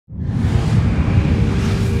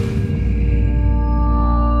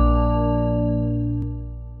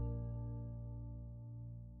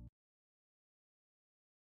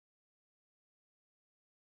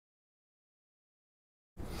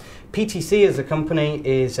PTC as a company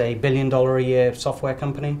is a $1 billion a year software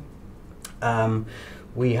company.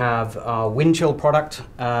 We have our Windchill product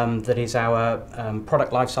that is our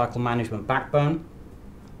product lifecycle management backbone,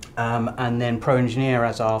 and then ProEngineer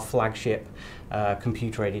as our flagship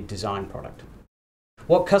computer-aided design product.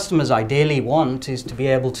 What customers ideally want is to be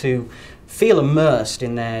able to feel immersed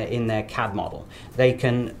in their CAD model. They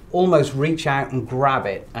can almost reach out and grab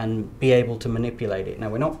it and be able to manipulate it. Now,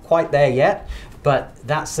 we're not quite there yet, but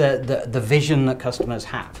that's the vision that customers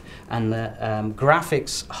have. And the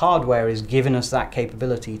graphics hardware is giving us that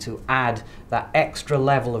capability to add that extra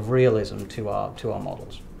level of realism to our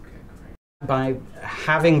models. By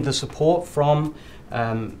having the support from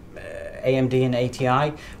AMD and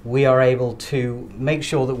ATI, we are able to make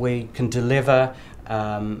sure that we can deliver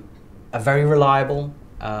a very reliable,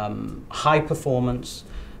 high performance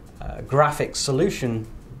graphics solution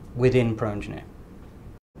within ProEngineer.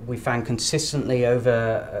 We found consistently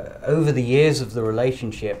over the years of the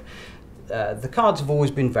relationship, the cards have always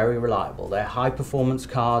been very reliable. They're high performance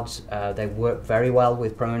cards, they work very well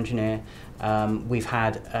with ProEngineer. We've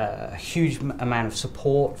had a huge amount of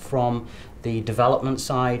support from the development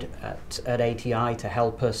side at ATI to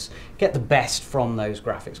help us get the best from those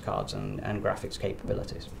graphics cards and graphics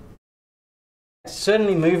capabilities.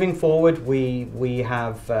 Certainly moving forward, we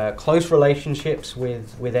have close relationships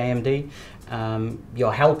with AMD.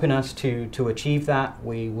 You're helping us to achieve that.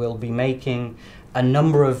 We will be making a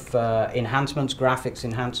number of enhancements, graphics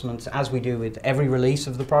enhancements, as we do with every release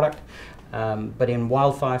of the product. But in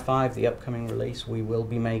Wildfire 5, the upcoming release, we will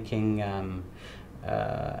be making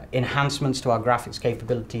enhancements to our graphics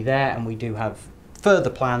capability there, and we do have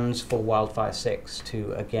further plans for Wildfire 6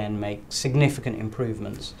 to again make significant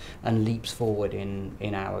improvements and leaps forward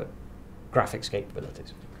in our graphics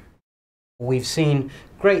capabilities. We've seen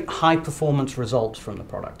great high performance results from the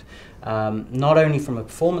product, not only from a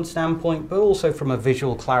performance standpoint, but also from a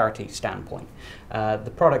visual clarity standpoint.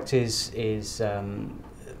 The product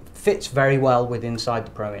fits very well inside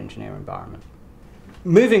the ProEngineer environment.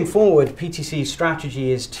 Moving forward, PTC's strategy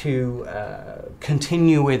is to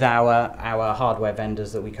continue with our hardware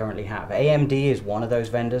vendors that we currently have. AMD is one of those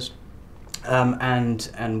vendors,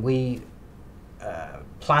 and we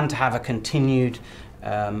plan to have a continued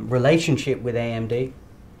relationship with AMD,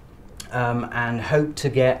 and hope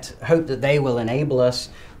that they will enable us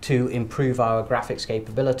to improve our graphics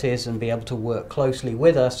capabilities and be able to work closely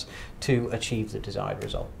with us to achieve the desired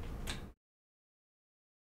result.